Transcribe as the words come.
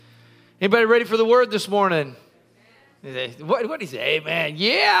Anybody ready for the word this morning? What do you say? Amen.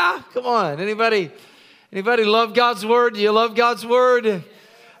 Yeah. Come on. Anybody love God's word? Do you love God's word?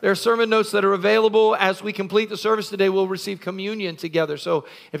 There are sermon notes that are available. As we complete the service today, we'll receive communion together. So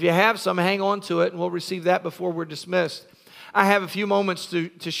if you have some, hang on to it, and we'll receive that before we're dismissed. I have a few moments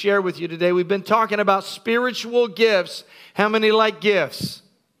to share with you today. We've been talking about spiritual gifts. How many like gifts?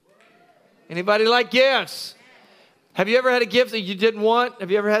 Anybody like gifts? Have you ever had a gift that you didn't want? Have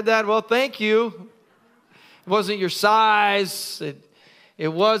you ever had that? Well, thank you. It wasn't your size. It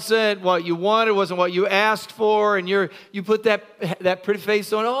wasn't what you wanted. It wasn't what you asked for. And you put that pretty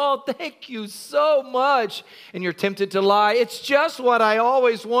face on. Oh, thank you so much. And you're tempted to lie. It's just what I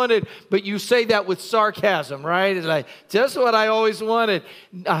always wanted. But you say that with sarcasm, right? It's like, just what I always wanted.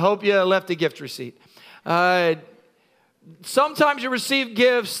 I hope you left a gift receipt. Sometimes you receive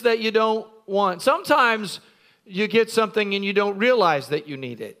gifts that you don't want. Sometimes you get something and you don't realize that you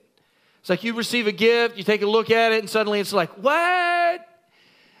need it. It's like you receive a gift, you take a look at it, and suddenly it's like, what? I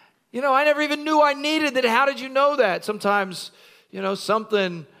never even knew I needed that. How did you know that? Sometimes,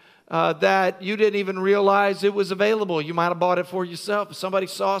 something that you didn't even realize it was available. You might have bought it for yourself. Somebody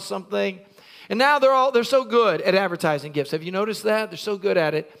saw something. And now they're so good at advertising gifts. Have you noticed that? They're so good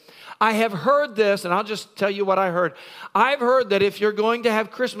at it. I have heard this, and I'll just tell you what I heard. I've heard that if you're going to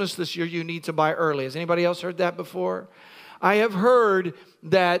have Christmas this year, you need to buy early. Has anybody else heard that before? I have heard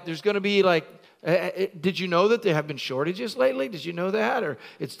that there's going to be did you know that there have been shortages lately? Did you know that? Or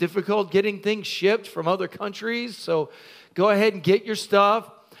it's difficult getting things shipped from other countries, so go ahead and get your stuff.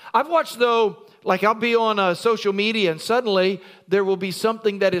 I've watched, though, I'll be on social media, and suddenly there will be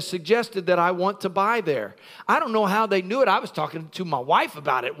something that is suggested that I want to buy there. I don't know how they knew it. I was talking to my wife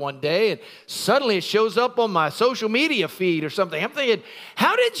about it one day, and suddenly it shows up on my social media feed or something. I'm thinking,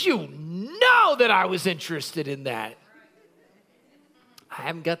 how did you know that I was interested in that? I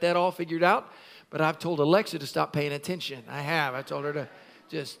haven't got that all figured out, but I've told Alexa to stop paying attention. I have. I told her to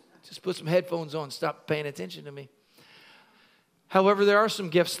just put some headphones on and stop paying attention to me. However, there are some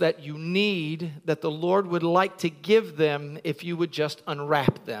gifts that you need that the Lord would like to give them if you would just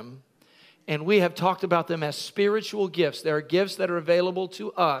unwrap them. And we have talked about them as spiritual gifts. There are gifts that are available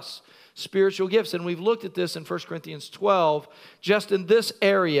to us, spiritual gifts. And we've looked at this in 1 Corinthians 12, just in this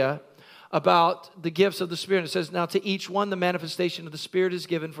area about the gifts of the Spirit. It says, now to each one the manifestation of the Spirit is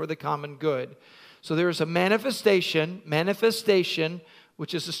given for the common good. So there is a manifestation,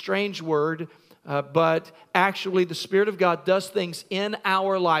 which is a strange word, but actually the Spirit of God does things in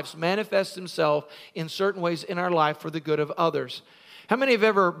our lives, manifests Himself in certain ways in our life for the good of others. How many have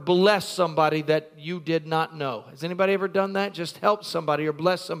ever blessed somebody that you did not know? Has anybody ever done that? Just help somebody or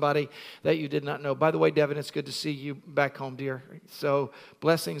bless somebody that you did not know. By the way, Devin, it's good to see you back home, dear. So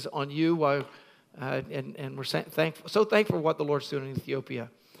blessings on you, and we're so thankful for what the Lord's doing in Ethiopia.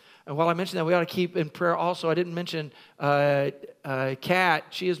 And while I mentioned that, we ought to keep in prayer also. I didn't mention Kat.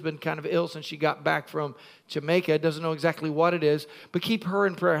 She has been kind of ill since she got back from Jamaica. Doesn't know exactly what it is, but keep her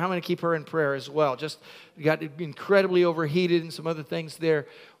in prayer. How many keep her in prayer as well? Just got incredibly overheated and some other things there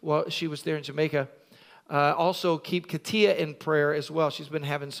while she was there in Jamaica. Also keep Katia in prayer as well. She's been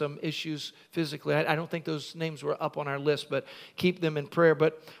having some issues physically. I don't think those names were up on our list, but keep them in prayer.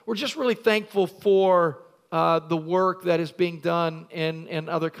 But we're just really thankful for the work that is being done in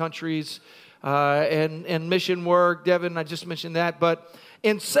other countries and mission work. Devin, I just mentioned that. But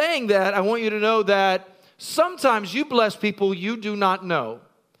in saying that, I want you to know that sometimes you bless people you do not know,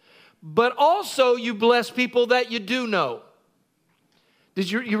 but also you bless people that you do know.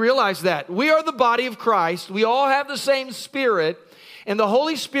 Did you realize that? We are the body of Christ. We all have the same Spirit, and the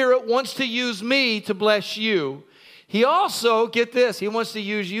Holy Spirit wants to use me to bless you. He also, get this, He wants to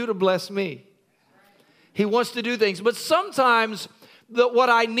use you to bless me. He wants to do things. But sometimes what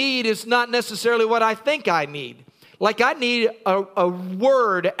I need is not necessarily what I think I need. Like I need a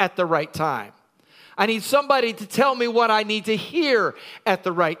word at the right time. I need somebody to tell me what I need to hear at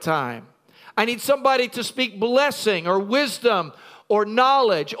the right time. I need somebody to speak blessing or wisdom or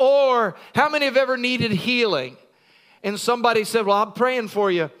knowledge. Or how many have ever needed healing? And somebody said, well, I'm praying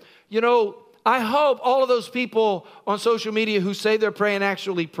for you. I hope all of those people on social media who say they're praying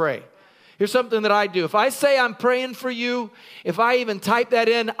actually pray. Here's something that I do. If I say I'm praying for you, if I even type that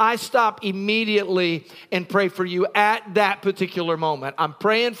in, I stop immediately and pray for you at that particular moment. I'm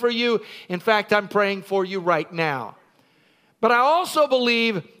praying for you. In fact, I'm praying for you right now. But I also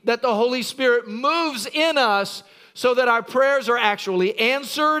believe that the Holy Spirit moves in us so that our prayers are actually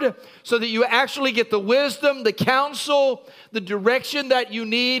answered, so that you actually get the wisdom, the counsel, the direction that you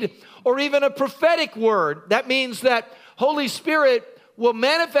need, or even a prophetic word. That means that Holy Spirit will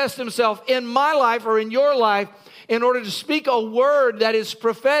manifest Himself in my life or in your life in order to speak a word that is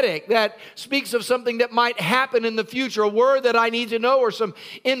prophetic, that speaks of something that might happen in the future, a word that I need to know or some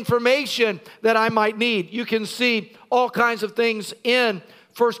information that I might need. You can see all kinds of things in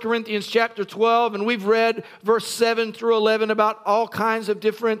 1 Corinthians chapter 12, and we've read verse 7 through 11 about all kinds of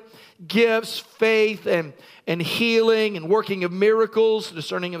different gifts, faith and healing and working of miracles,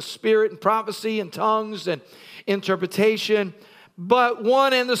 discerning of spirit and prophecy and tongues and interpretation. But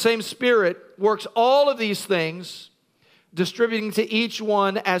one and the same Spirit works all of these things, distributing to each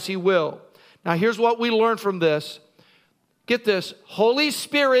one as He will. Now here's what we learn from this. Get this, Holy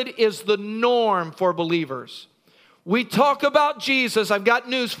Spirit is the norm for believers. We talk about Jesus. I've got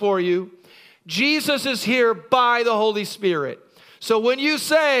news for you. Jesus is here by the Holy Spirit. So when you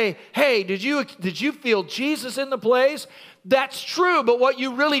say, hey, did you feel Jesus in the place? That's true, but what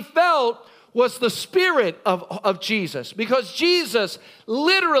you really felt was the Spirit of Jesus. Because Jesus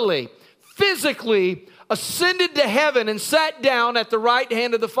literally, physically ascended to heaven and sat down at the right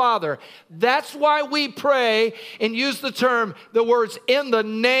hand of the Father. That's why we pray and use the words, in the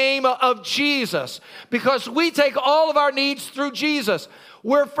name of Jesus. Because we take all of our needs through Jesus.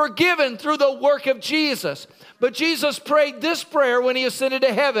 We're forgiven through the work of Jesus. But Jesus prayed this prayer when He ascended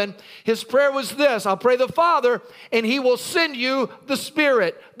to heaven. His prayer was this: I'll pray the Father, and He will send you the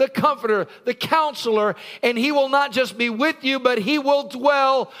Spirit, the Comforter, the Counselor, and He will not just be with you, but He will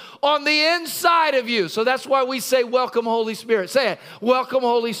dwell on the inside of you. So that's why we say, welcome, Holy Spirit. Say it, welcome,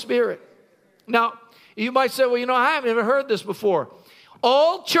 Holy Spirit. Now, you might say, well, I haven't ever heard this before.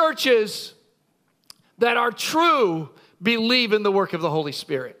 All churches that are true believe in the work of the Holy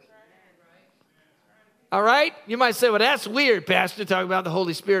Spirit. All right? You might say, well, that's weird, Pastor, talking about the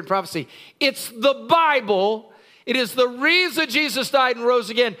Holy Spirit and prophecy. It's the Bible. It is the reason Jesus died and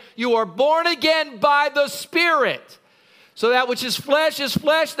rose again. You are born again by the Spirit. So that which is flesh,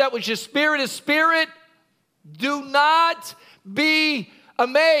 that which is spirit. Do not be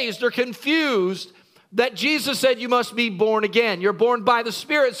amazed or confused that Jesus said you must be born again. You're born by the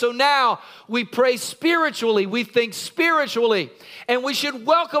Spirit. So now we pray spiritually. We think spiritually. And we should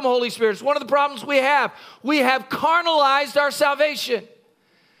welcome Holy Spirit. It's one of the problems we have. We have carnalized our salvation.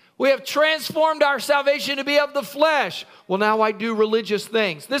 We have transformed our salvation to be of the flesh. Well, now I do religious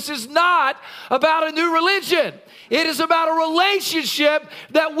things. This is not about a new religion. It is about a relationship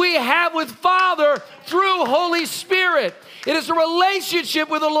that we have with Father through Holy Spirit. It is a relationship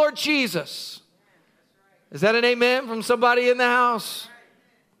with the Lord Jesus. Is that an amen from somebody in the house?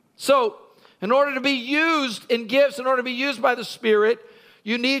 So, in order to be used in gifts, in order to be used by the Spirit,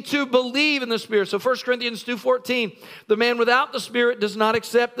 you need to believe in the Spirit. So 1 Corinthians 2:14, the man without the Spirit does not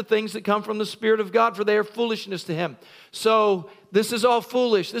accept the things that come from the Spirit of God, for they are foolishness to him. So this is all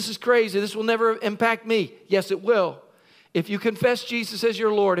foolish. This is crazy. This will never impact me. Yes, it will. If you confess Jesus as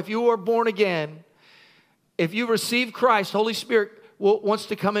your Lord, if you are born again, if you receive Christ, Holy Spirit wants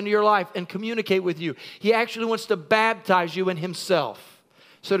to come into your life and communicate with you. He actually wants to baptize you in Himself.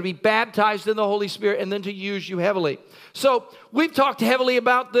 So to be baptized in the Holy Spirit and then to use you heavily. So we've talked heavily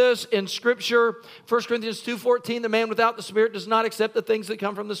about this in Scripture. 1 Corinthians 2:14, the man without the Spirit does not accept the things that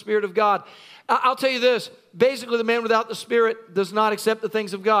come from the Spirit of God. I'll tell you this. Basically, the man without the Spirit does not accept the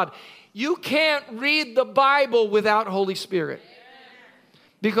things of God. You can't read the Bible without Holy Spirit.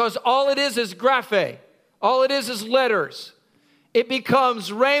 Because all it is graphe. All it is letters. It becomes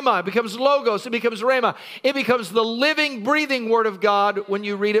rhema, it becomes logos, it becomes rhema. It becomes the living, breathing Word of God when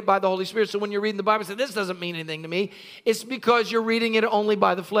you read it by the Holy Spirit. So when you're reading the Bible, you say, this doesn't mean anything to me. It's because you're reading it only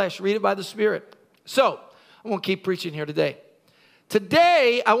by the flesh. Read it by the Spirit. So, I'm going to keep preaching here today.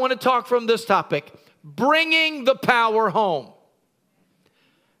 Today, I want to talk from this topic, bringing the power home.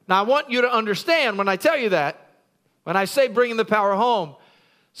 Now, I want you to understand when I tell you that, when I say bringing the power home,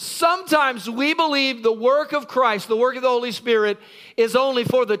 sometimes we believe the work of Christ, the work of the Holy Spirit, is only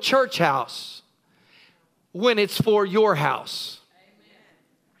for the church house when it's for your house.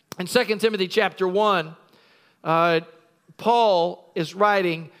 Amen. In 2 Timothy chapter 1, Paul is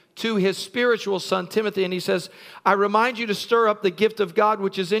writing to his spiritual son Timothy, and he says, I remind you to stir up the gift of God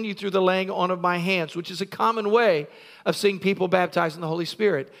which is in you through the laying on of my hands, which is a common way of seeing people baptized in the Holy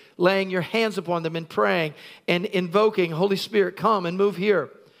Spirit, laying your hands upon them and praying and invoking, Holy Spirit, come and move here.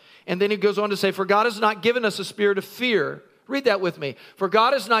 And then he goes on to say, for God has not given us a spirit of fear. Read that with me. For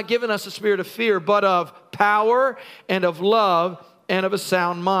God has not given us a spirit of fear, but of power and of love and of a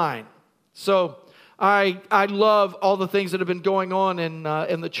sound mind. So I love all the things that have been going on in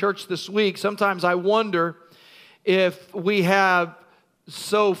the church this week. Sometimes I wonder if we have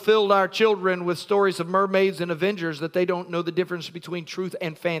so filled our children with stories of mermaids and Avengers that they don't know the difference between truth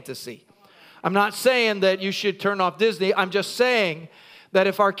and fantasy. I'm not saying that you should turn off Disney. I'm just saying that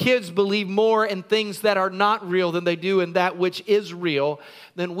if our kids believe more in things that are not real than they do in that which is real,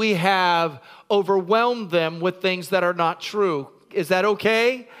 then we have overwhelmed them with things that are not true. Is that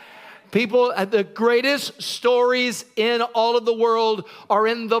okay? People, the greatest stories in all of the world are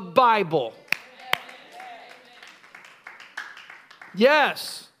in the Bible.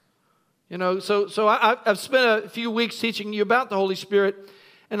 Yes. You know, so I've spent a few weeks teaching you about the Holy Spirit.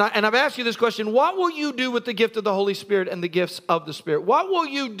 And I've asked you this question: what will you do with the gift of the Holy Spirit and the gifts of the Spirit? What will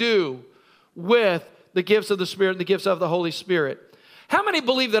you do with the gifts of the Spirit and the gifts of the Holy Spirit? How many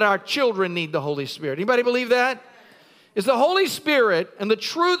believe that our children need the Holy Spirit? Anybody believe that? Is the Holy Spirit and the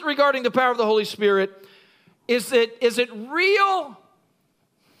truth regarding the power of the Holy Spirit, is it real?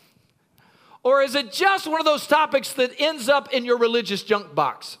 Or is it just one of those topics that ends up in your religious junk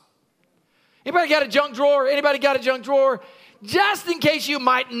box? Anybody got a junk drawer? Anybody got a junk drawer? Just in case you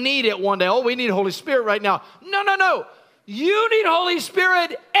might need it one day. Oh, we need Holy Spirit right now. No. You need Holy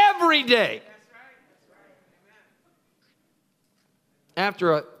Spirit every day.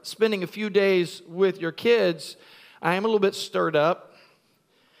 After spending a few days with your kids, I am a little bit stirred up.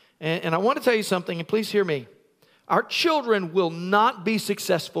 And I want to tell you something, and please hear me. Our children will not be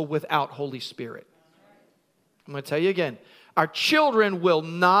successful without Holy Spirit. I'm going to tell you again. Our children will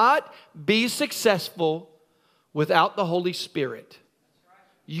not be successful without the Holy Spirit.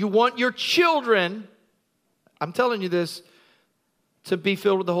 You want your children, I'm telling you this, to be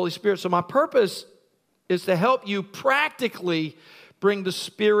filled with the Holy Spirit. So my purpose is to help you practically bring the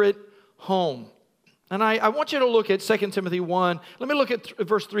Spirit home. And I want you to look at 2 Timothy 1. Let me look at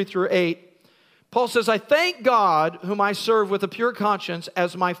verse 3 through 8. Paul says, I thank God whom I serve with a pure conscience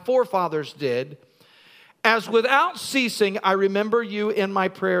as my forefathers did, as without ceasing I remember you in my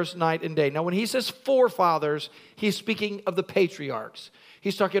prayers night and day. Now when he says forefathers, he's speaking of the patriarchs.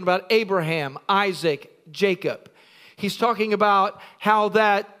 He's talking about Abraham, Isaac, Jacob. He's talking about how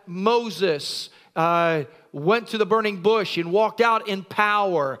that Moses went to the burning bush and walked out in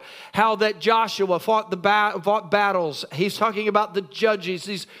power. How that Joshua fought battles. He's talking about the judges.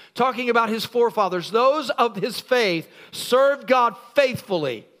 He's talking about his forefathers. Those of his faith served God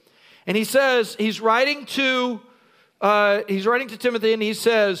faithfully. And he says, he's writing to Timothy, and he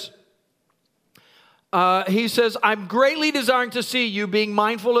says, I'm greatly desiring to see you, being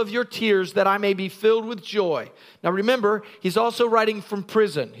mindful of your tears, that I may be filled with joy. Now remember, he's also writing from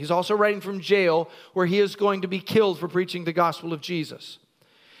prison. He's also writing from jail, where he is going to be killed for preaching the gospel of Jesus.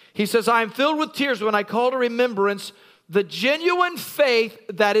 He says, I am filled with tears when I call to remembrance the genuine faith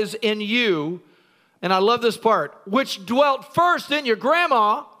that is in you. And I love this part, which dwelt first in your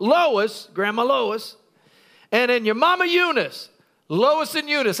grandma Lois, and in your mama Eunice, Lois and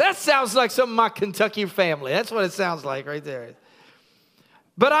Eunice. That sounds like some of my Kentucky family. That's what it sounds like right there.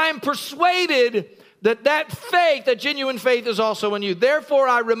 But I am persuaded that faith, that genuine faith, is also in you. Therefore,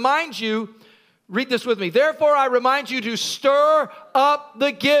 I remind you, read this with me. Therefore, I remind you to stir up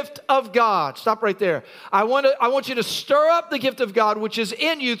the gift of God. Stop right there. I want you to stir up the gift of God, which is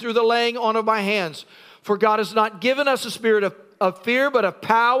in you through the laying on of my hands. For God has not given us a spirit of fear, but of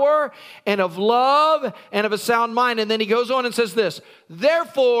power and of love and of a sound mind. And then he goes on and says this,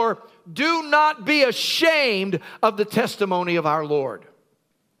 therefore, do not be ashamed of the testimony of our Lord.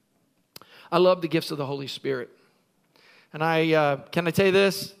 I love the gifts of the Holy Spirit. And can I tell you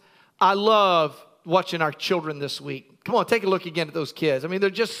this? I love watching our children this week. Come on, take a look again at those kids. I mean, they're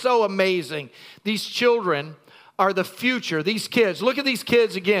just so amazing. These children are the future. These kids, look at these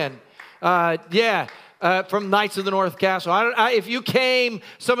kids again. From Knights of the North Castle. If you came,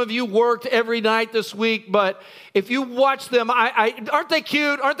 some of you worked every night this week, but if you watch them, aren't they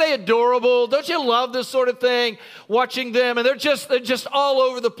cute? Aren't they adorable? Don't you love this sort of thing? Watching them, and they're just all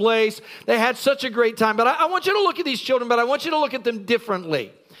over the place. They had such a great time. But I want you to look at these children, but I want you to look at them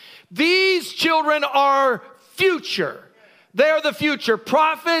differently. These children are future. They are the future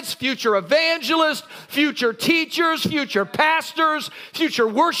prophets, future evangelists, future teachers, future pastors, future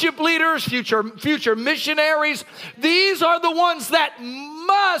worship leaders, future missionaries. These are the ones that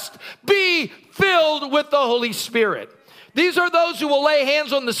must be filled with the Holy Spirit. These are those who will lay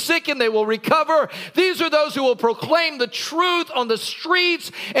hands on the sick and they will recover. These are those who will proclaim the truth on the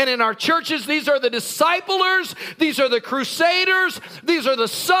streets and in our churches. These are the disciplers. These are the crusaders. These are the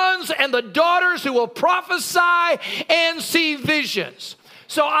sons and the daughters who will prophesy and see visions.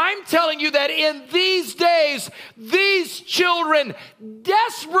 So I'm telling you that in these days, these children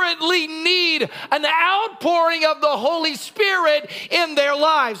desperately need an outpouring of the Holy Spirit in their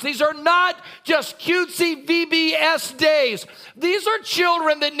lives. These are not just cutesy VBS days. These are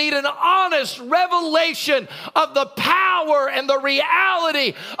children that need an honest revelation of the power and the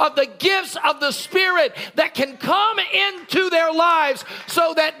reality of the gifts of the Spirit that can come into their lives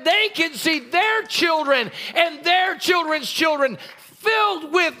so that they can see their children and their children's children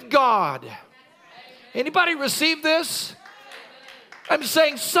filled with God. Anybody receive this? I'm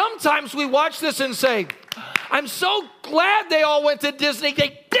saying sometimes we watch this and say, I'm so glad they all went to Disney.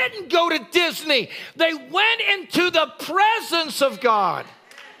 They didn't go to Disney. They went into the presence of God.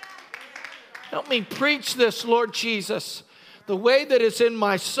 Help me preach this, Lord Jesus, the way that it's in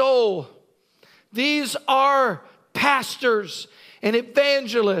my soul. These are pastors and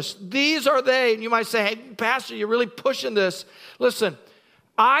evangelists. These are they. And you might say, hey, Pastor, you're really pushing this. Listen,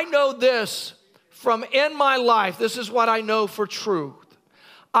 I know this from in my life. This is what I know for truth.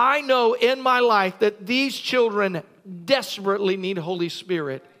 I know in my life that these children desperately need Holy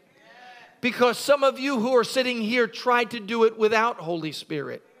Spirit. Because some of you who are sitting here tried to do it without Holy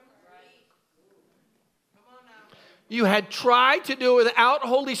Spirit. You had tried to do it without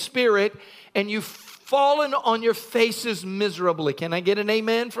Holy Spirit, and you've fallen on your faces miserably. Can I get an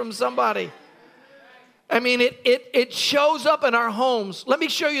amen from somebody? I mean, it shows up in our homes. Let me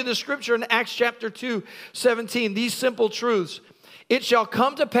show you the scripture in Acts chapter 2, 17. These simple truths. It shall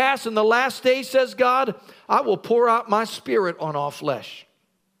come to pass in the last days, says God, I will pour out my Spirit on all flesh.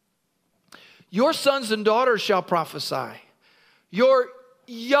 Your sons and daughters shall prophesy. Your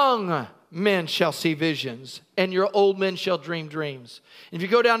young men shall see visions, and your old men shall dream dreams. And if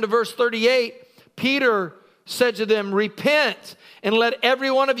you go down to verse 38, Peter said to them, repent and let every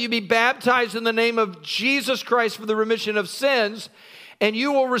one of you be baptized in the name of Jesus Christ for the remission of sins, and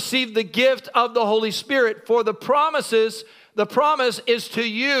you will receive the gift of the Holy Spirit. For the promise is to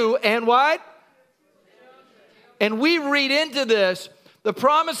you and what? And we read into this, the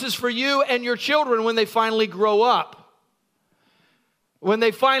promise is for you and your children when they finally grow up. When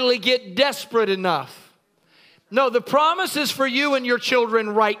they finally get desperate enough. No, the promise is for you and your children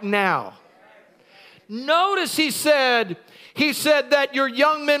right now. Notice he said that your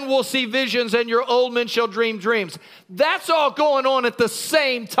young men will see visions and your old men shall dream dreams. That's all going on at the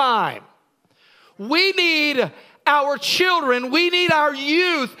same time. We need our children, we need our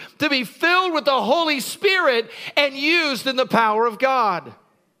youth to be filled with the Holy Spirit and used in the power of God.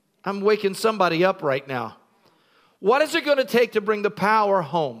 I'm waking somebody up right now. What is it going to take to bring the power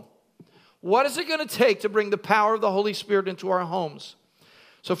home? What is it going to take to bring the power of the Holy Spirit into our homes?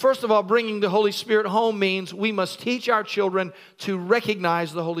 So first of all, bringing the Holy Spirit home means we must teach our children to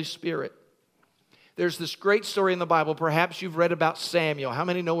recognize the Holy Spirit. There's this great story in the Bible. Perhaps you've read about Samuel. How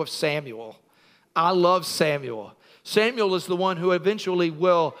many know of Samuel? I love Samuel. Samuel is the one who eventually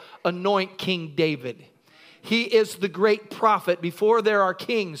will anoint King David. He is the great prophet. Before there are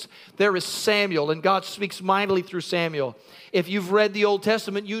kings, there is Samuel, and God speaks mightily through Samuel. If you've read the Old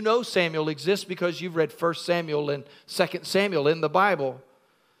Testament, you know Samuel exists because you've read 1 Samuel and 2 Samuel in the Bible.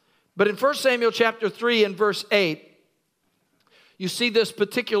 But in 1 Samuel chapter 3 and verse 8, you see this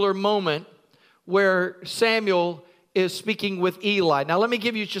particular moment where Samuel is speaking with Eli. Now let me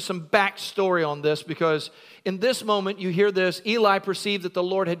give you just some backstory on this, because in this moment you hear this. Eli perceived that the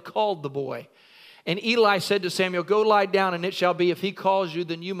Lord had called the boy. And Eli said to Samuel, go lie down, and it shall be, if he calls you,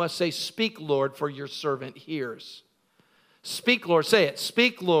 then you must say, speak, Lord, for your servant hears. Speak, Lord. Say it.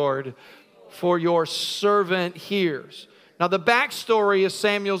 Speak, Lord, for your servant hears. Now, the backstory is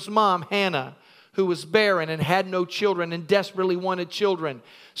Samuel's mom, Hannah, who was barren and had no children and desperately wanted children.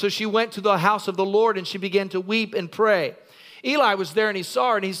 So she went to the house of the Lord and she began to weep and pray. Eli was there and he saw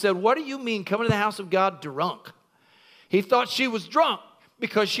her and he said, what do you mean coming to the house of God drunk? He thought she was drunk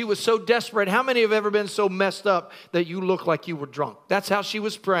because she was so desperate. How many have ever been so messed up that you look like you were drunk? That's how she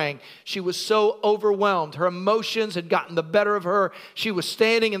was praying. She was so overwhelmed. Her emotions had gotten the better of her. She was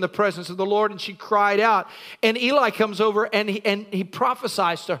standing in the presence of the Lord and she cried out. And Eli comes over and he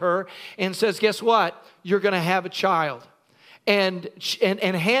prophesies to her and says, guess what? You're going to have a child. And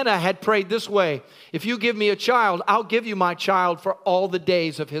Hannah had prayed this way: if you give me a child, I'll give you my child for all the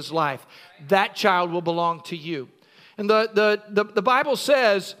days of his life. That child will belong to you. And the Bible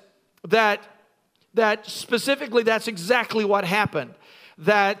says that specifically that's exactly what happened.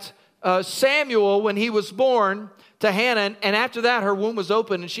 That Samuel, when he was born to Hannah, and after that her womb was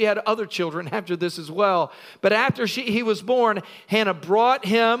open, and she had other children after this as well. But after he was born, Hannah brought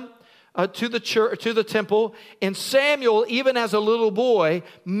him to the temple, and Samuel, even as a little boy,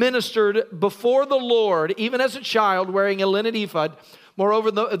 ministered before the Lord, even as a child wearing a linen ephod,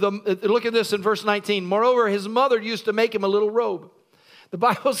 Moreover, look at this in verse 19. Moreover, his mother used to make him a little robe. The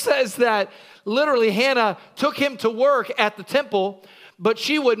Bible says that literally Hannah took him to work at the temple, but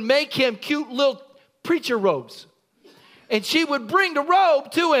she would make him cute little preacher robes. And she would bring the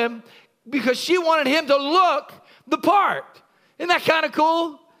robe to him because she wanted him to look the part. Isn't that kind of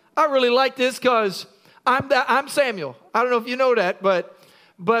cool? I really like this because I'm Samuel. I don't know if you know that, but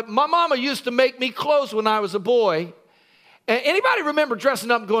my mama used to make me clothes when I was a boy. Anybody remember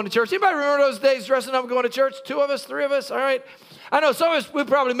dressing up and going to church? Anybody remember those days dressing up and going to church? 2 of us, 3 of us, all right? I know some of us would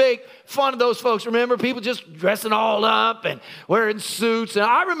probably make fun of those folks. Remember people just dressing all up and wearing suits. And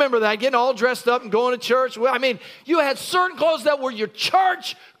I remember that, getting all dressed up and going to church. I mean, you had certain clothes that were your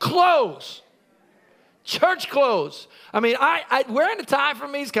church clothes. Church clothes. I mean, wearing a tie for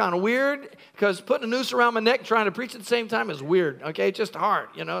me is kind of weird because putting a noose around my neck and trying to preach at the same time is weird, okay? It's just hard,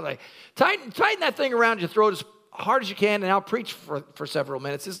 you know? Like, tighten that thing around your throat as hard as you can, and I'll preach for several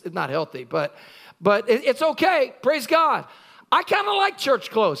minutes. It's not healthy, but it's okay. Praise God. I kind of like church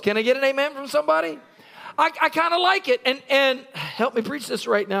clothes. Can I get an amen from somebody? I kind of like it. And help me preach this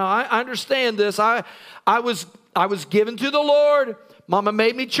right now. I understand this. I was given to the Lord. Mama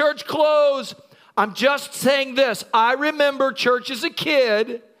made me church clothes. I'm just saying this. I remember church as a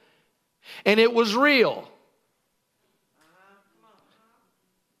kid, and it was real.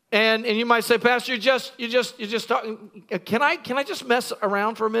 And you might say, Pastor, you're just talking. Can I just mess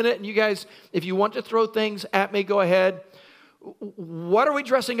around for a minute? And you guys, if you want to throw things at me, go ahead. What are we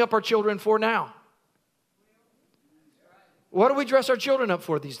dressing up our children for now? What do we dress our children up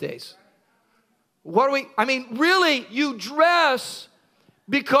for these days? Really, you dress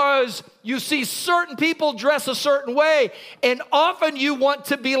because you see certain people dress a certain way, and often you want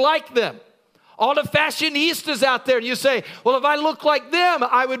to be like them. All the fashionistas out there, and you say, well, if I look like them,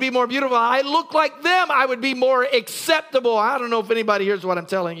 I would be more beautiful. I look like them, I would be more acceptable. I don't know if anybody hears what I'm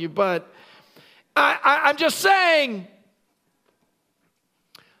telling you, but I'm just saying.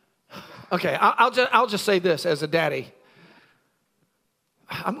 Okay, I'll just say this as a daddy.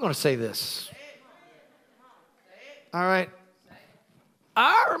 I'm going to say this. All right.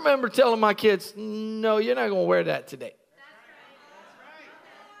 I remember telling my kids, no, you're not going to wear that today.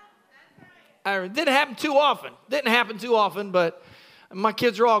 It didn't happen too often, but my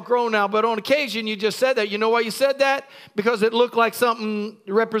kids are all grown now. But on occasion, you just said that. You know why you said that? Because it looked like something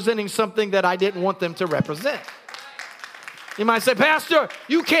representing something that I didn't want them to represent. You might say, Pastor,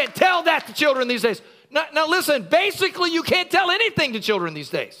 you can't tell that to children these days. Now listen, basically you can't tell anything to children these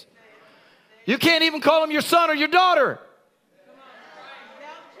days. You can't even call them your son or your daughter.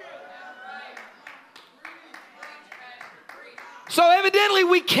 So evidently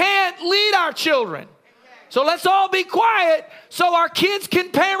we can't lead our children. So let's all be quiet so our kids can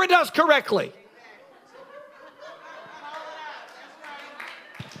parent us correctly.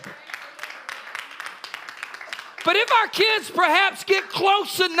 But if our kids perhaps get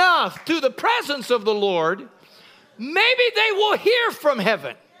close enough to the presence of the Lord, maybe they will hear from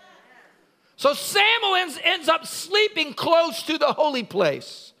heaven. So Samuel ends up sleeping close to the holy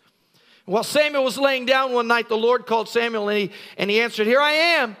place. While Samuel was laying down one night, the Lord called Samuel, and he answered, here I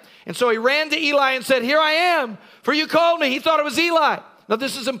am. And so he ran to Eli and said, here I am, for you called me. He thought it was Eli. Now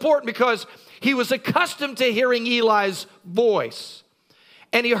this is important because he was accustomed to hearing Eli's voice.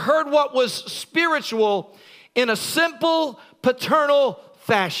 And he heard what was spiritual in a simple paternal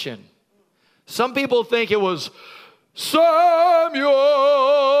fashion. Some people think it was Samuel,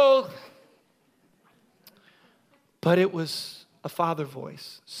 but it was a father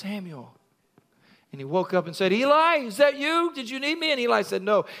voice, Samuel. And he woke up and said, Eli, is that you? Did you need me? And Eli said,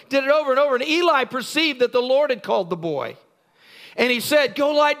 no. Did it over and over. And Eli perceived that the Lord had called the boy. And he said,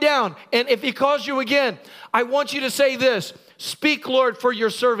 go lie down. And if he calls you again, I want you to say this, speak, Lord, for your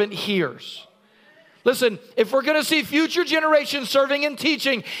servant hears. Listen, if we're going to see future generations serving and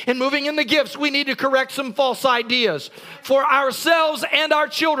teaching and moving in the gifts, we need to correct some false ideas for ourselves and our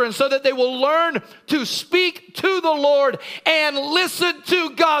children so that they will learn to speak to the Lord and listen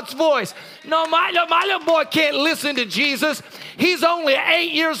to God's voice. No, my little boy can't listen to Jesus. He's only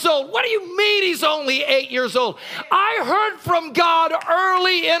 8 years old. What do you mean he's only 8 years old? I heard from God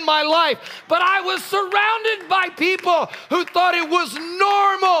early in my life, but I was surrounded by people who thought it was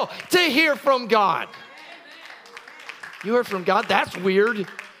normal to hear from God. You heard from God? That's weird.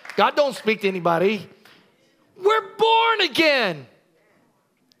 God don't speak to anybody. We're born again.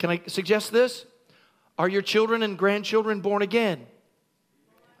 Can I suggest this? Are your children and grandchildren born again?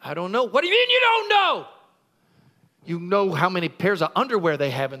 I don't know. What do you mean you don't know? You know how many pairs of underwear they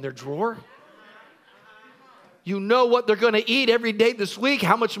have in their drawer? You know what they're going to eat every day this week,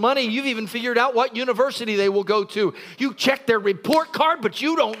 how much money. You've even figured out what university they will go to. You check their report card, but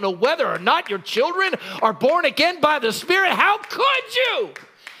you don't know whether or not your children are born again by the Spirit. How could you?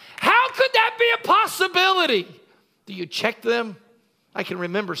 How could that be a possibility? Do you check them? I can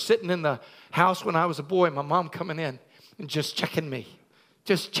remember sitting in the house when I was a boy, my mom coming in and just checking me,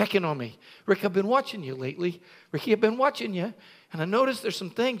 just checking on me. Rick, I've been watching you lately. Ricky, I've been watching you. And I noticed there's some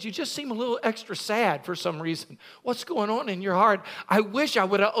things, you just seem a little extra sad for some reason. What's going on in your heart? I wish I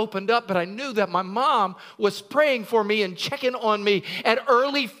would have opened up, but I knew that my mom was praying for me and checking on me at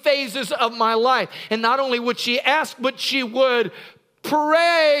early phases of my life. And not only would she ask, but she would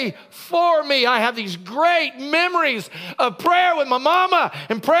pray for me. I have these great memories of prayer with my mama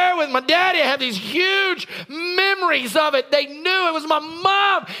and prayer with my daddy. I have these huge memories of it. They knew it was my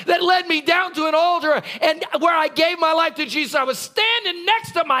mom that led me down to an altar and where I gave my life to Jesus. I was standing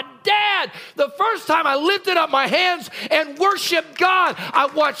next to my dad the first time I lifted up my hands and worshiped God. I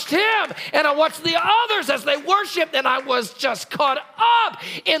watched him and I watched the others as they worshiped, and I was just caught up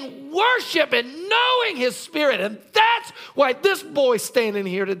in worship and knowing his Spirit. And that's why this boy standing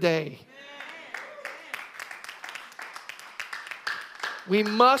here today. We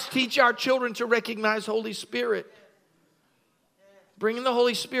must teach our children to recognize Holy Spirit. Bringing the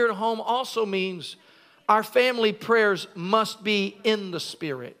Holy Spirit home also means our family prayers must be in the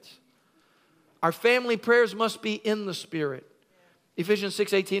Spirit. Our family prayers must be in the Spirit. Ephesians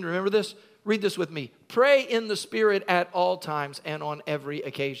 6:18, remember this? Read this with me. Pray in the Spirit at all times and on every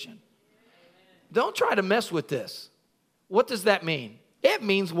occasion. Don't try to mess with this. What does that mean? It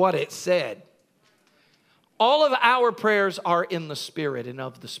means what it said. All of our prayers are in the Spirit and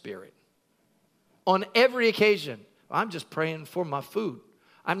of the Spirit. On every occasion. I'm just praying for my food.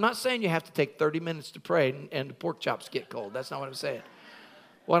 I'm not saying you have to take 30 minutes to pray and the pork chops get cold. That's not what I'm saying.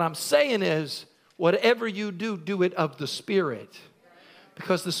 What I'm saying is, whatever you do, do it of the Spirit.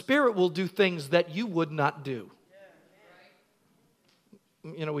 Because the Spirit will do things that you would not do.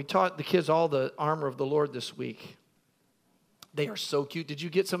 You know, we taught the kids all the armor of the Lord this week. They are so cute. Did you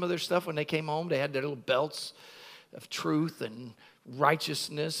get some of their stuff when they came home? They had their little belts of truth and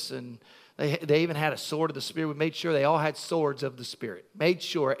righteousness, and they even had a sword of the Spirit. We made sure they all had swords of the Spirit. Made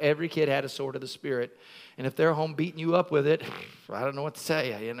sure every kid had a sword of the Spirit. And if they're home beating you up with it, I don't know what to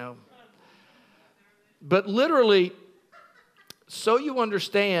say, you know. But literally, so you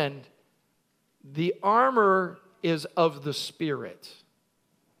understand, the armor is of the Spirit,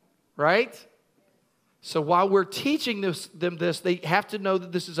 right? So while we're teaching them this, they have to know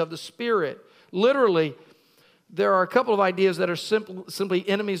that this is of the Spirit. Literally, there are a couple of ideas that are simply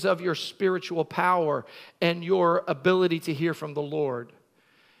enemies of your spiritual power and your ability to hear from the Lord.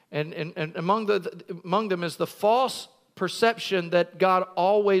 And among them is the false perception that God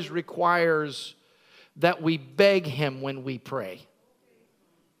always requires that we beg Him when we pray.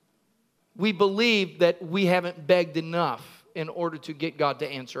 We believe that we haven't begged enough in order to get God to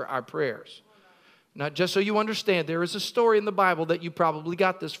answer our prayers. Now, just so you understand, there is a story in the Bible that you probably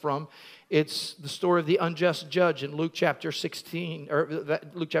got this from. It's the story of the unjust judge in Luke chapter 16, or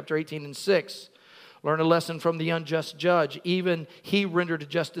Luke chapter 18 and 6. Learn a lesson from the unjust judge. Even he rendered a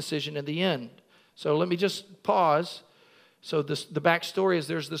just decision in the end. So let me just pause. So the backstory is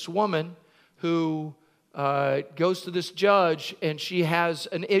there's this woman who goes to this judge, and she has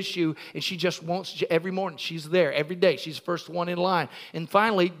an issue, and she just wants, every morning, she's there, every day, she's the first one in line. And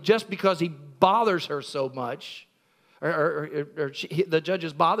finally, just because he bothers her so much, the judge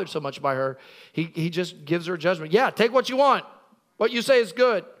is bothered so much by her, he just gives her judgment. Yeah, take what you want. What you say is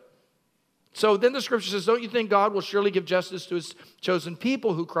good. So then the scripture says, don't you think God will surely give justice to His chosen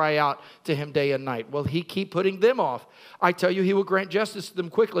people who cry out to Him day and night? Will He keep putting them off? I tell you, He will grant justice to them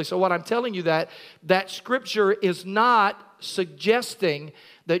quickly. So what I'm telling you, that scripture is not suggesting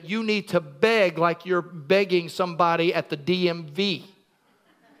that you need to beg like you're begging somebody at the DMV.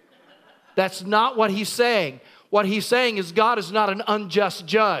 That's not what He's saying. What He's saying is God is not an unjust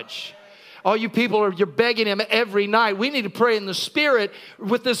judge. All you people, you're begging Him every night. We need to pray in the Spirit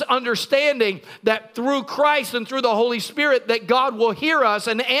with this understanding that through Christ and through the Holy Spirit that God will hear us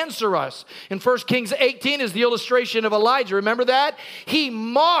and answer us. In 1 Kings 18 is the illustration of Elijah. Remember that? He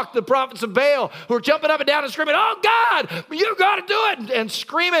mocked the prophets of Baal who were jumping up and down and screaming, oh God, you got to do it, and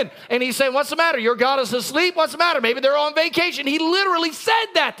screaming. And he's saying, what's the matter? Your God is asleep? What's the matter? Maybe they're on vacation. He literally said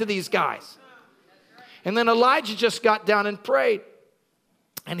that to these guys. And then Elijah just got down and prayed.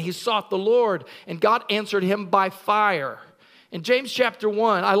 And he sought the Lord, and God answered him by fire. In James chapter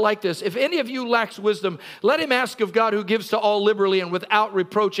 1, I like this. If any of you lacks wisdom, let him ask of God who gives to all liberally and without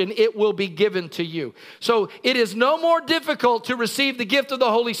reproach, and it will be given to you. So it is no more difficult to receive the gift of the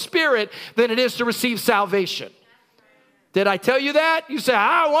Holy Spirit than it is to receive salvation. Did I tell you that? You say,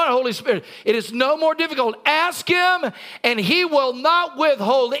 I want the Holy Spirit. It is no more difficult. Ask him, and he will not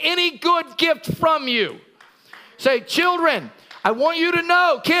withhold any good gift from you. Say, children, I want you to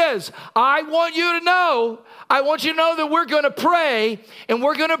know, kids, I want you to know that we're going to pray, and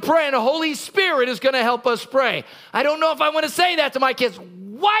we're going to pray, and the Holy Spirit is going to help us pray. I don't know if I want to say that to my kids.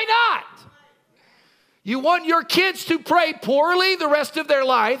 Why not? You want your kids to pray poorly the rest of their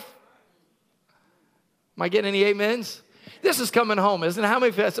life? Am I getting any amens? This is coming home, isn't it? How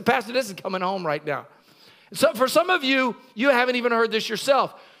many, Pastor, this is coming home right now. So for some of you, you haven't even heard this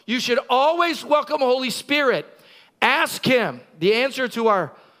yourself. You should always welcome the Holy Spirit. Ask him. The answer to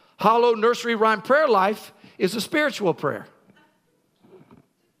our hollow nursery rhyme prayer life is a spiritual prayer.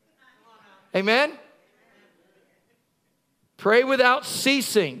 Amen? Pray without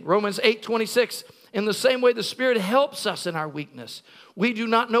ceasing. Romans 8:26. In the same way, the Spirit helps us in our weakness. We do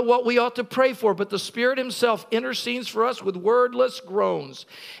not know what we ought to pray for, but the Spirit himself intercedes for us with wordless groans.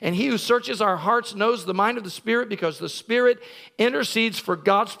 And he who searches our hearts knows the mind of the Spirit, because the Spirit intercedes for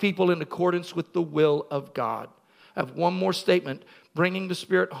God's people in accordance with the will of God. I have one more statement. Bringing the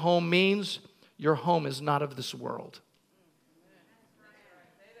Spirit home means your home is not of this world.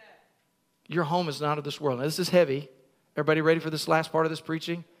 Your home is not of this world. Now, this is heavy. Everybody ready for this last part of this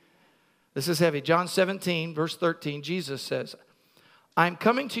preaching? This is heavy. John 17, verse 13, Jesus says, I'm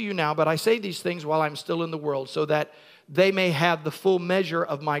coming to you now, but I say these things while I'm still in the world, so that they may have the full measure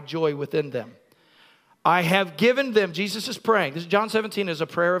of my joy within them. I have given them, Jesus is praying. This John 17 is a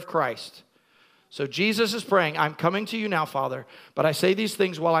prayer of Christ. So Jesus is praying, I'm coming to you now, Father, but I say these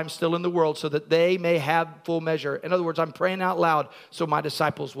things while I'm still in the world, so that they may have full measure. In other words, I'm praying out loud so my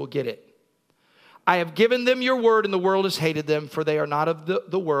disciples will get it. I have given them your word, and the world has hated them, for they are not of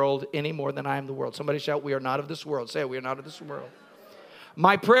the world any more than I am the world. Somebody shout, we are not of this world. Say it, we are not of this world.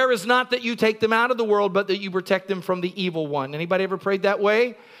 My prayer is not that you take them out of the world, but that you protect them from the evil one. Anybody ever prayed that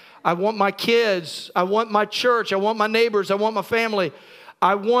way? I want my kids, I want my church, I want my neighbors, I want my family.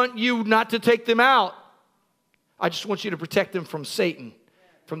 I want you not to take them out. I just want you to protect them from Satan,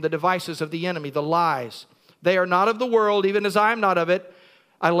 from the devices of the enemy, the lies. They are not of the world, even as I am not of it.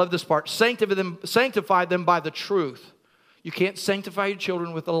 I love this part. Sanctify them by the truth. You can't sanctify your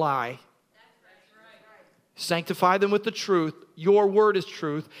children with a lie. Sanctify them with the truth. Your word is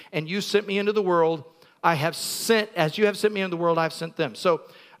truth. And you sent me into the world. As you have sent me into the world, I've sent them. So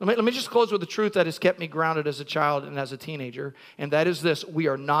let me just close with the truth that has kept me grounded as a child and as a teenager. And that is this. We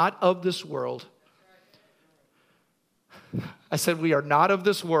are not of this world. I said we are not of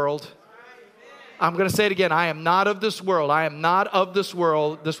this world. I'm going to say it again. I am not of this world. I am not of this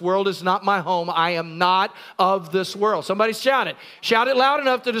world. This world is not my home. I am not of this world. Somebody shout it. Shout it loud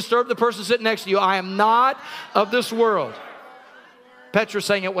enough to disturb the person sitting next to you. I am not of this world. Petra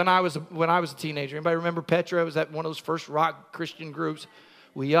sang it when I was a teenager. Anybody remember Petra? It was that one of those first rock Christian groups.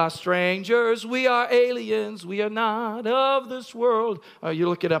 We are strangers. We are aliens. We are not of this world. Oh, you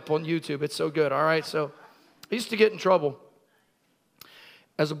look it up on YouTube. It's so good. All right. So I used to get in trouble.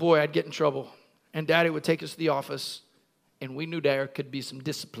 As a boy, I'd get in trouble. And Daddy would take us to the office, and we knew there could be some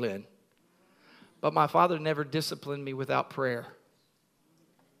discipline. But my father never disciplined me without prayer.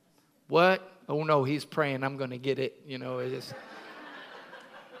 What? Oh, no, he's praying. I'm going to get it. You know, it is.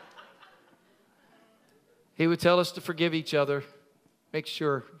 He would tell us to forgive each other. Make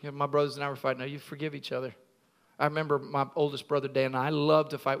sure, my brothers and I were fighting. No, you forgive each other. I remember my oldest brother, Dan, and I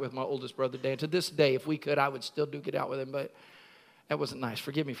loved to fight with my oldest brother, Dan. To this day, if we could, I would still duke it out with him, but that wasn't nice.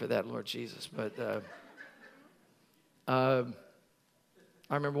 Forgive me for that, Lord Jesus. But I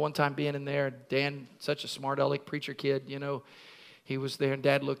remember one time being in there. Dan, such a smart aleck preacher kid, you know, he was there, and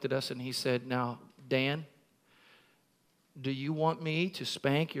Dad looked at us and he said, now, Dan, do you want me to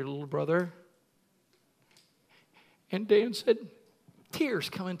spank your little brother? And Dan said, tears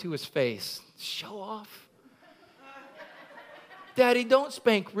coming to his face. Show off. Daddy, don't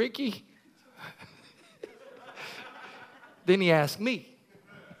spank Ricky. Then he asked me.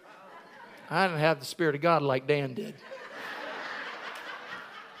 I didn't have the Spirit of God like Dan did.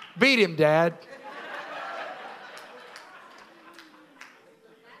 Beat him, Dad.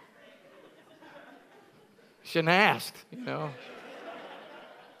 Shouldn't have asked, you know.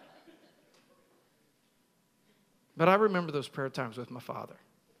 But I remember those prayer times with my father.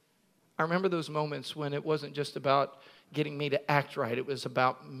 I remember those moments when it wasn't just about getting me to act right. It was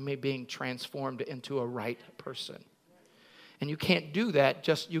about me being transformed into a right person. And you can't do that.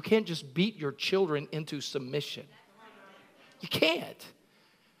 You can't just beat your children into submission. You can't.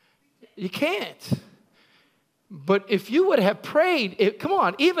 You can't. But if you would have prayed, come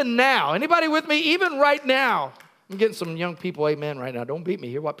on, even now, anybody with me? Even right now. I'm getting some young people, amen, right now. Don't beat me.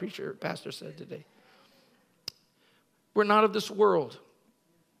 Hear what pastor said today. We're not of this world.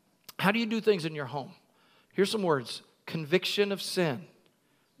 How do you do things in your home? Here's some words. Conviction of sin.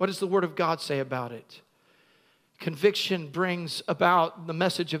 What does the Word of God say about it? Conviction brings about the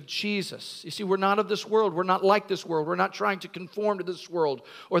message of Jesus. You see, we're not of this world. We're not like this world. We're not trying to conform to this world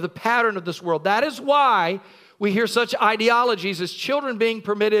or the pattern of this world. That is why we hear such ideologies as children being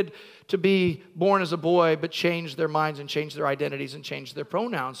permitted to be born as a boy, but change their minds and change their identities and change their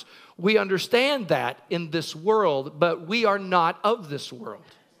pronouns. We understand that in this world, but we are not of this world.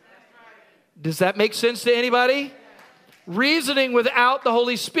 Does that make sense to anybody? Reasoning without the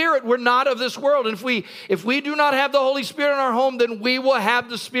Holy Spirit, we're not of this world. And if we do not have the Holy Spirit in our home, then we will have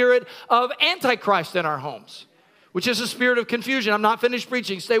the spirit of Antichrist in our homes, which is a spirit of confusion. I'm not finished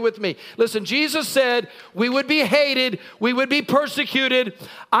preaching. Stay with me. Listen, Jesus said we would be hated. We would be persecuted.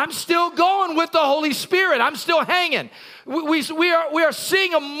 I'm still going with the Holy Spirit. I'm still hanging. We are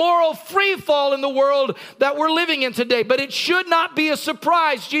seeing a moral free fall in the world that we're living in today. But it should not be a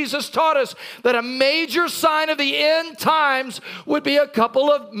surprise. Jesus taught us that a major sign of the end times would be a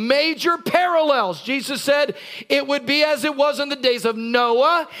couple of major parallels. Jesus said it would be as it was in the days of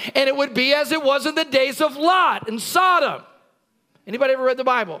Noah, and it would be as it was in the days of Lot and Sodom. Anybody ever read the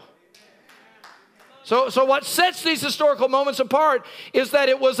Bible? So what sets these historical moments apart is that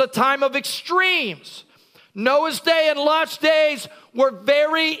it was a time of extremes. Noah's day and Lot's days were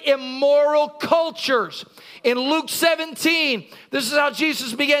very immoral cultures. In Luke 17, this is how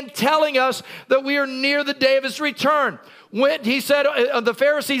Jesus began telling us that we are near the day of his return. When he said, the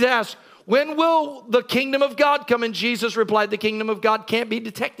Pharisees asked, when will the kingdom of God come? And Jesus replied, the kingdom of God can't be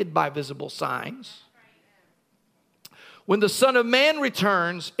detected by visible signs. When the Son of Man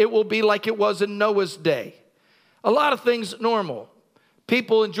returns, it will be like it was in Noah's day. A lot of things normal.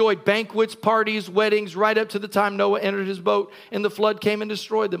 People enjoyed banquets, parties, weddings, right up to the time Noah entered his boat and the flood came and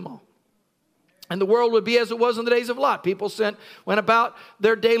destroyed them all. And the world would be as it was in the days of Lot. People went about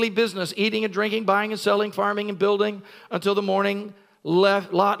their daily business, eating and drinking, buying and selling, farming and building, until the morning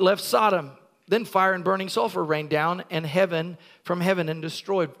Lot left Sodom. Then fire and burning sulfur rained down from heaven and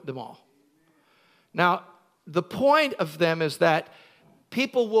destroyed them all. Now, the point of them is that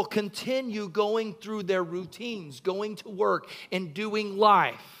people will continue going through their routines, going to work and doing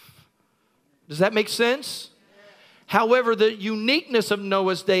life. Does that make sense? However, the uniqueness of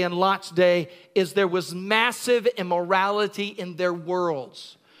Noah's day and Lot's day is there was massive immorality in their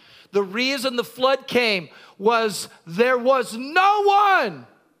worlds. The reason the flood came was there was no one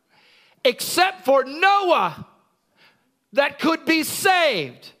except for Noah that could be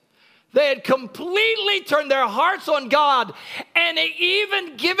saved. They had completely turned their hearts on God and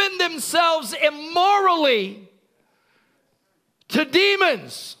even given themselves immorally to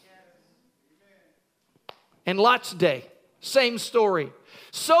demons. In Lot's day, same story.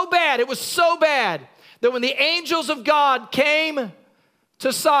 So bad, it was so bad that when the angels of God came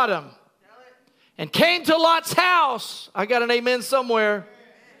to Sodom and came to Lot's house, I got an amen somewhere,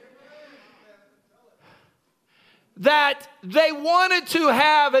 that they wanted to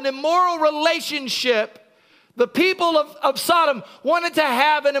have an immoral relationship. The people of Sodom wanted to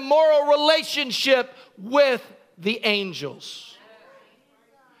have an immoral relationship with the angels.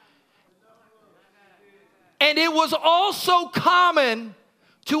 And it was also common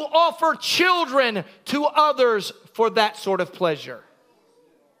to offer children to others for that sort of pleasure.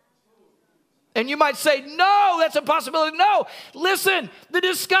 And you might say, no, that's a possibility. No, listen, the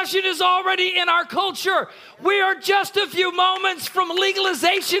discussion is already in our culture. We are just a few moments from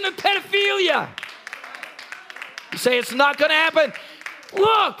legalization of pedophilia. You say it's not going to happen.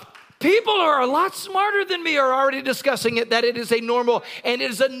 Look, people who are a lot smarter than me are already discussing it, that it is a normal, and it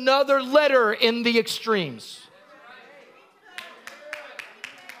is another letter in the extremes.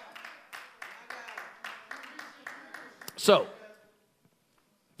 So,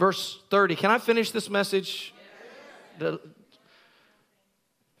 verse 30. Can I finish this message?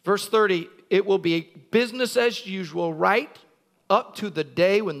 Verse 30. It will be business as usual right up to the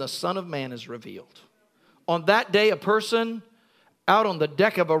day when the Son of Man is revealed. On that day, a person out on the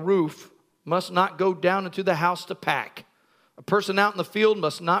deck of a roof must not go down into the house to pack. A person out in the field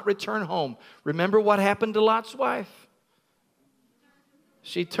must not return home. Remember what happened to Lot's wife?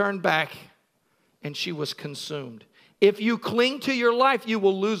 She turned back and she was consumed. If you cling to your life, you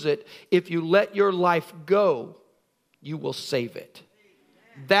will lose it. If you let your life go, you will save it.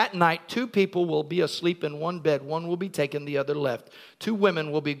 That night, 2 people will be asleep in one bed. One will be taken, the other left. 2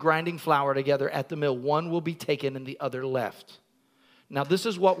 women will be grinding flour together at the mill. One will be taken and the other left. Now, this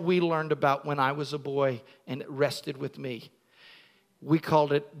is what we learned about when I was a boy, and it rested with me. We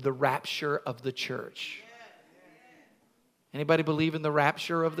called it the rapture of the church. Anybody believe in the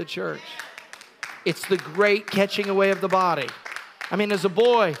rapture of the church? It's the great catching away of the body. I mean, as a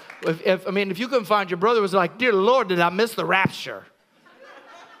boy, if you couldn't find your brother, it was like, dear Lord, did I miss the rapture?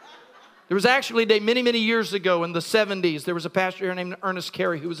 There was actually a day many, many years ago in the 70s, there was a pastor here named Ernest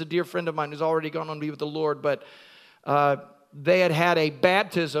Carey, who was a dear friend of mine who's already gone on to be with the Lord, but they had a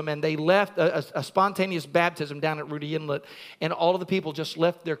baptism, and they left a spontaneous baptism down at Rudy Inlet, and all of the people just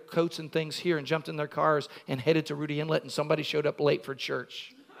left their coats and things here and jumped in their cars and headed to Rudy Inlet, and somebody showed up late for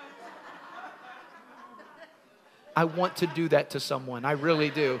church. I want to do that to someone. I really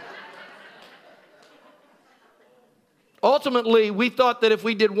do. Ultimately, we thought that if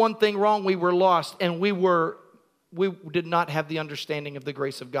we did one thing wrong, we were lost, and we did not have the understanding of the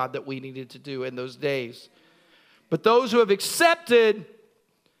grace of God that we needed to do in those days. But those who have accepted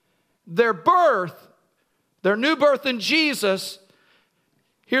their birth, their new birth in Jesus,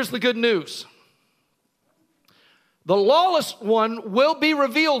 here's the good news. The lawless one will be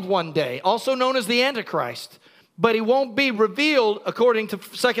revealed one day, also known as the Antichrist. But he won't be revealed, according to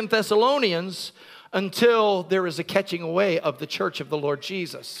 2 Thessalonians, until there is a catching away of the church of the Lord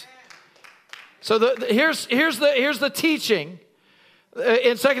Jesus. So here's the teaching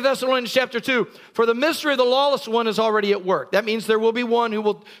in 2 Thessalonians chapter 2. For the mystery of the lawless one is already at work. That means there will be one who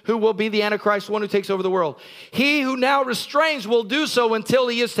will be the Antichrist, one who takes over the world. He who now restrains will do so until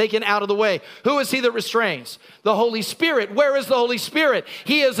he is taken out of the way. Who is he that restrains? The Holy Spirit. Where is the Holy Spirit?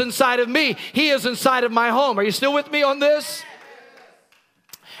 He is inside of me. He is inside of my home. Are you still with me on this?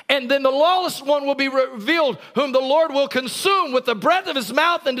 And then the lawless one will be revealed, whom the Lord will consume with the breath of his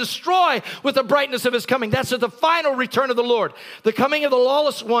mouth and destroy with the brightness of his coming. That's at the final return of the Lord. The coming of the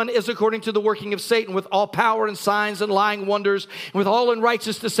lawless one is according to the working of Satan, with all power and signs and lying wonders, and with all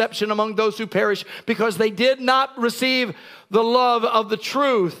unrighteous deception among those who perish, because they did not receive the love of the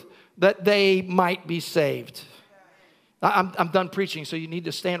truth, that they might be saved. I'm done preaching, so you need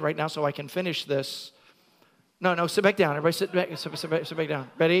to stand right now so I can finish this. No, sit back down. Everybody sit back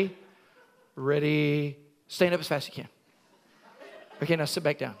down. Ready? Stand up as fast as you can. Okay, now sit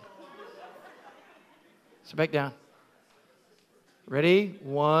back down. Sit back down. Ready?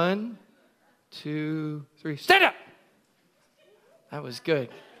 1, 2, 3. Stand up! That was good.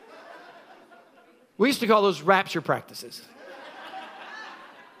 We used to call those rapture practices.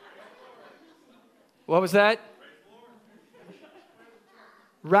 What was that?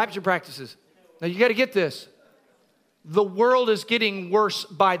 Rapture practices. Now you got to get this. The world is getting worse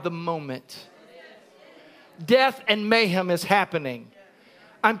by the moment. Death and mayhem is happening.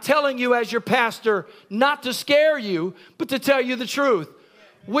 I'm telling you as your pastor, not to scare you, but to tell you the truth.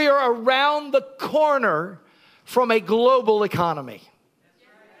 We are around the corner from a global economy.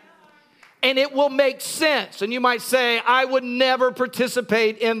 And it will make sense. And you might say, I would never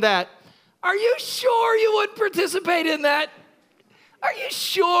participate in that. Are you sure you would participate in that? Are you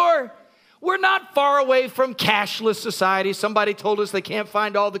sure? We're not far away from cashless society. Somebody told us they can't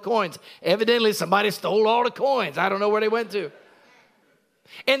find all the coins. Evidently, somebody stole all the coins. I don't know where they went to.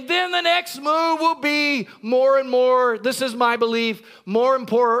 And then the next move will be more and more, this is my belief, more and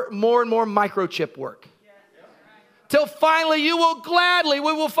more microchip work. Till finally we will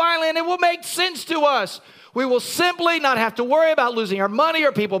finally, and it will make sense to us. We will simply not have to worry about losing our money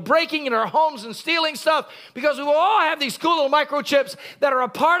or people breaking in our homes and stealing stuff, because we will all have these cool little microchips that are a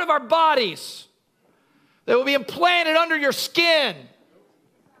part of our bodies. They will be implanted under your skin.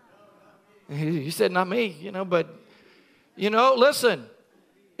 You said not me, but, listen.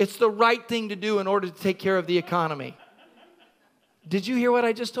 It's the right thing to do in order to take care of the economy. Did you hear what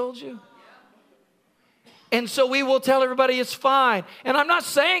I just told you? And so we will tell everybody it's fine. And I'm not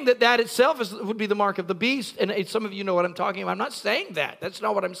saying that itself would be the mark of the beast. And some of you know what I'm talking about. I'm not saying that. That's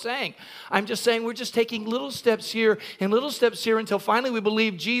not what I'm saying. I'm just saying we're just taking little steps here and little steps here until finally we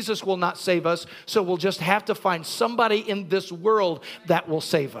believe Jesus will not save us. So we'll just have to find somebody in this world that will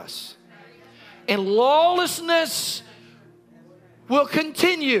save us. And lawlessness will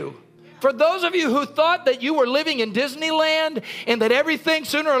continue. For those of you who thought that you were living in Disneyland and that everything,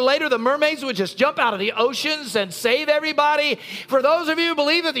 sooner or later, the mermaids would just jump out of the oceans and save everybody. For those of you who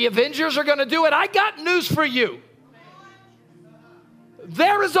believe that the Avengers are going to do it, I got news for you.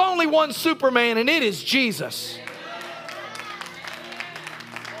 There is only one Superman, and it is Jesus.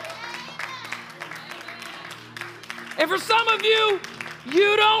 And for some of you,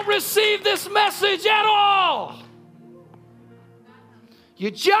 you don't receive this message at all. You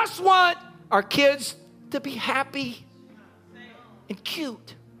just want our kids to be happy and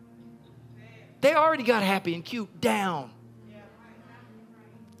cute. They already got happy and cute down.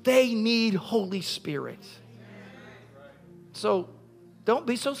 They need Holy Spirit. So don't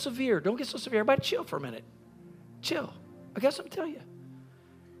be so severe. Don't get so severe. Everybody chill for a minute. Chill. I got something to tell you.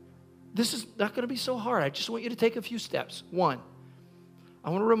 This is not going to be so hard. I just want you to take a few steps. One,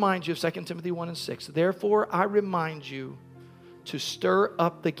 I want to remind you of 2 Timothy 1 and 6. Therefore, I remind you to stir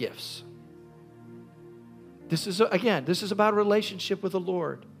up the gifts. This is about a relationship with the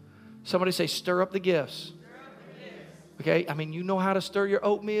Lord. Somebody say, stir up the gifts. Okay, I mean, you know how to stir your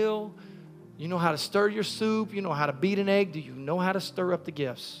oatmeal. You know how to stir your soup. You know how to beat an egg. Do you know how to stir up the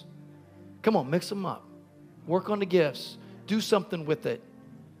gifts? Come on, mix them up. Work on the gifts. Do something with it.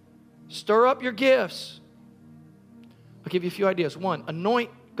 Stir up your gifts. I'll give you a few ideas. One,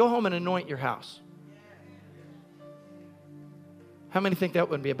 go home and anoint your house. How many think that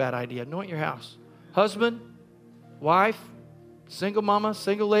wouldn't be a bad idea? Anoint your house. Husband, wife, single mama,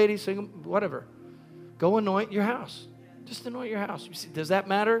 single lady, single whatever. Go anoint your house. Just anoint your house. You see, does that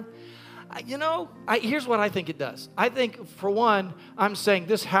matter? Here's what I think it does. I think, for one, I'm saying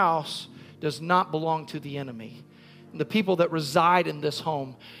this house does not belong to the enemy. The people that reside in this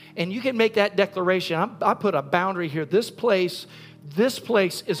home. And you can make that declaration. I put a boundary here. This place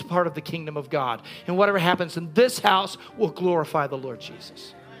is part of the kingdom of God. And whatever happens in this house will glorify the Lord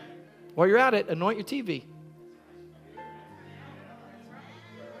Jesus. While you're at it, anoint your TV.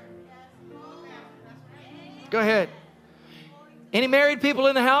 Go ahead. Any married people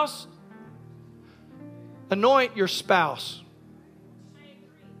in the house? Anoint your spouse.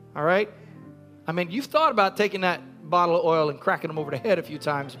 All right? I mean, you've thought about taking that bottle of oil and cracking them over the head a few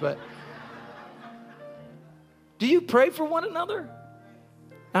times, but do you pray for one another? And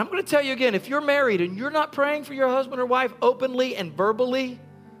I'm going to tell you again, if you're married and you're not praying for your husband or wife openly and verbally,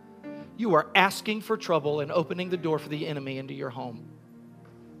 you are asking for trouble and opening the door for the enemy into your home.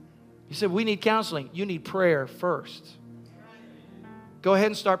 You said, we need counseling. You need prayer first. Go ahead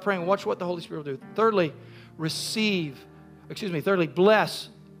and start praying. Watch what the Holy Spirit will do. Thirdly, bless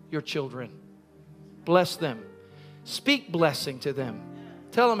your children. Bless them. Speak blessing to them.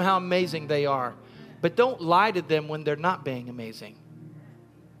 Tell them how amazing they are. But don't lie to them when they're not being amazing.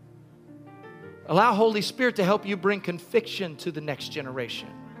 Allow Holy Spirit to help you bring conviction to the next generation.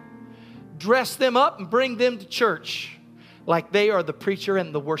 Dress them up and bring them to church like they are the preacher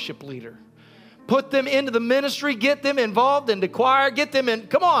and the worship leader. Put them into the ministry. Get them involved in the choir. Get them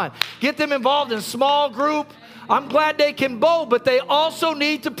involved in small group. I'm glad they can bowl, but they also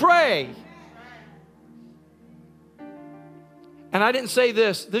need to pray. And I didn't say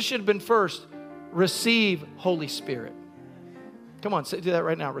this. This should have been first. Receive Holy Spirit. Come on, do that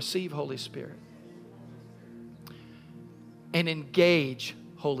right now. Receive Holy Spirit. And engage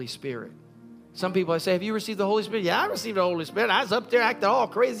Holy Spirit. Some people I say, have you received the Holy Spirit? Yeah, I received the Holy Spirit. I was up there acting all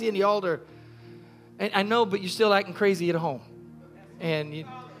crazy in the altar. And I know, but you're still acting crazy at home. And you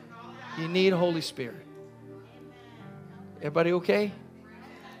need Holy Spirit. Everybody okay?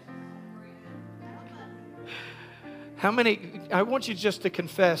 I want you just to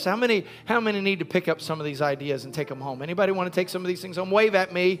confess, how many need to pick up some of these ideas and take them home? Anybody want to take some of these things home? Wave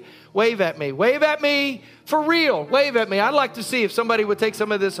at me. Wave at me. Wave at me for real. Wave at me. I'd like to see if somebody would take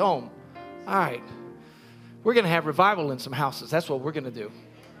some of this home. All right. We're going to have revival in some houses. That's what we're going to do.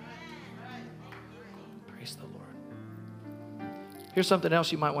 Praise the Lord. Here's something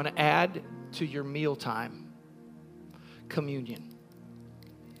else you might want to add to your mealtime. Communion.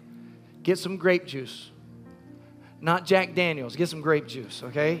 Get some grape juice. Not Jack Daniels. Get some grape juice,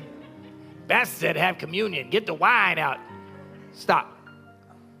 okay? Pastor said have communion. Get the wine out. Stop.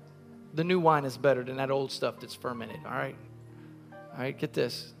 The new wine is better than that old stuff that's fermented, all right? All right, get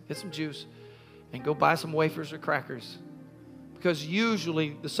this. Get some juice and go buy some wafers or crackers. Because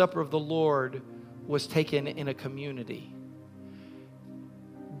usually the supper of the Lord was taken in a community.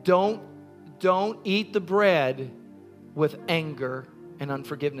 Don't eat the bread with anger and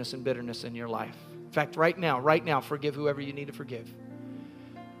unforgiveness and bitterness in your life. In fact, right now, forgive whoever you need to forgive.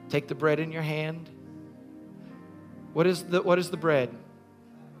 Take the bread in your hand. What is the bread?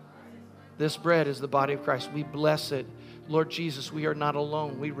 This bread is the body of Christ. We bless it. Lord Jesus, we are not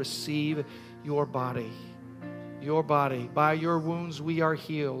alone. We receive your body. Your body. By your wounds we are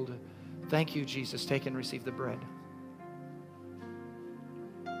healed. Thank you, Jesus. Take and receive the bread.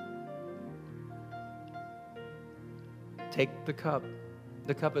 Take the cup.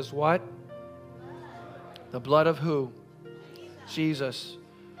 The cup is what? The blood of who? Jesus,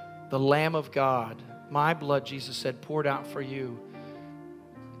 the Lamb of God. My blood, Jesus said, poured out for you.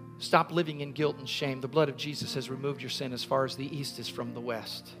 Stop living in guilt and shame. The blood of Jesus has removed your sin as far as the east is from the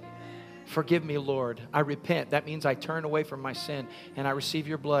west. Forgive me, Lord. I repent. That means I turn away from my sin and I receive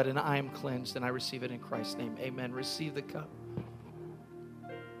your blood and I am cleansed and I receive it in Christ's name. Amen. Receive the cup.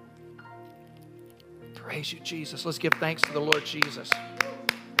 Praise you, Jesus. Let's give thanks to the Lord Jesus.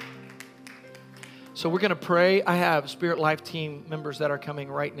 So we're going to pray. I have Spirit Life team members that are coming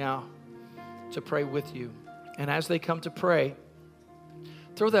right now to pray with you. And as they come to pray,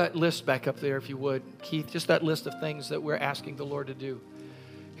 throw that list back up there if you would, Keith, just that list of things that we're asking the Lord to do.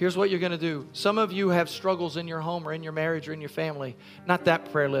 Here's what you're going to do. Some of you have struggles in your home or in your marriage or in your family. Not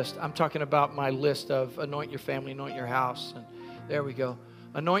that prayer list. I'm talking about my list of anoint your family, anoint your house. And there we go.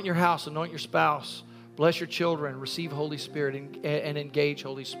 Anoint your house, anoint your spouse. Bless your children. Receive Holy Spirit and engage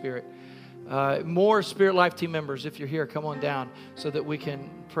Holy Spirit. More Spirit Life team members, if you're here, come on down so that we can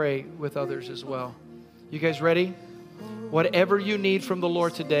pray with others as well. You guys ready? Whatever you need from the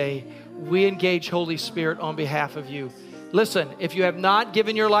Lord today, we engage Holy Spirit on behalf of you. Listen, if you have not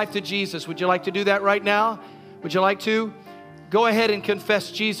given your life to Jesus, would you like to do that right now? Would you like to? Go ahead and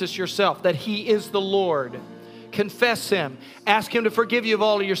confess Jesus yourself, that He is the Lord. Confess Him. Ask Him to forgive you of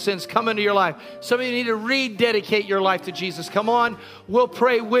all of your sins. Come into your life. Some of you need to rededicate your life to Jesus. Come on, we'll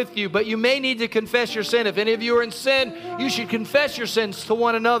pray with you, but you may need to confess your sin. If any of you are in sin, you should confess your sins to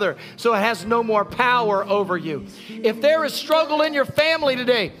one another so it has no more power over you. If there is struggle in your family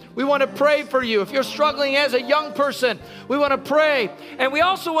today, we want to pray for you. If you're struggling as a young person, we want to pray. And we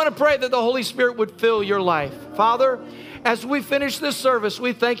also want to pray that the Holy Spirit would fill your life. Father, as we finish this service,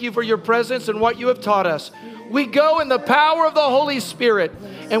 we thank you for your presence and what you have taught us. We go in the power of the Holy Spirit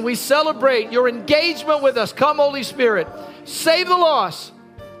and we celebrate your engagement with us. Come, Holy Spirit, save the lost,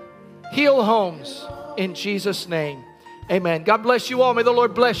 heal homes in Jesus' name. Amen. God bless you all. May the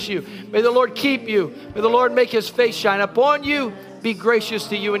Lord bless you. May the Lord keep you. May the Lord make His face shine upon you, be gracious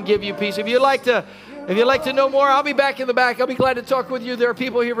to you, and give you peace. If you'd like to know more, I'll be back in the back. I'll be glad to talk with you. There are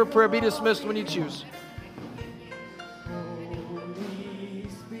people here for prayer. Be dismissed when you choose.